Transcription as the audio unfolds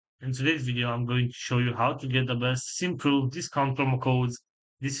In today's video, I'm going to show you how to get the best Symprove discount promo codes.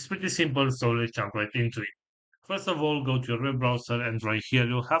 This is pretty simple, so let's jump right into it. First of all, go to your web browser and right here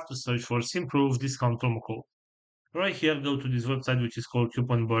you'll have to search for Symprove discount promo code. Right here, go to this website which is called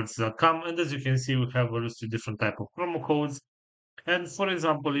couponbirds.com, and as you can see, we have a list of different type of promo codes. And for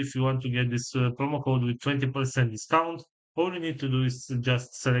example, if you want to get this promo code with 20% discount, all you need to do is to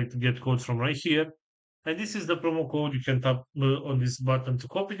just select get code from right here. And this is the promo code. You can tap on this button to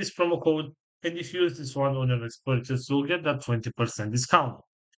copy this promo code. And if you use this one on your next purchase, you'll get that 20% discount.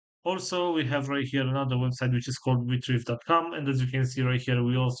 Also, we have right here another website which is called retrieve.com. And as you can see right here,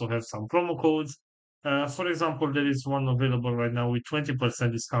 we also have some promo codes. For example, there is one available right now with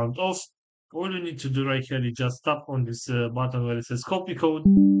 20% discount off. All you need to do right here is just tap on this button where it says copy code,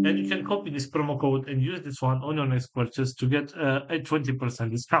 and you can copy this promo code and use this one on your next purchase to get a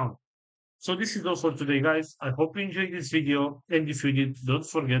 20% discount. So this is all for today, guys. I hope you enjoyed this video, and if you did, don't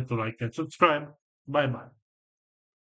forget to like and subscribe. Bye bye.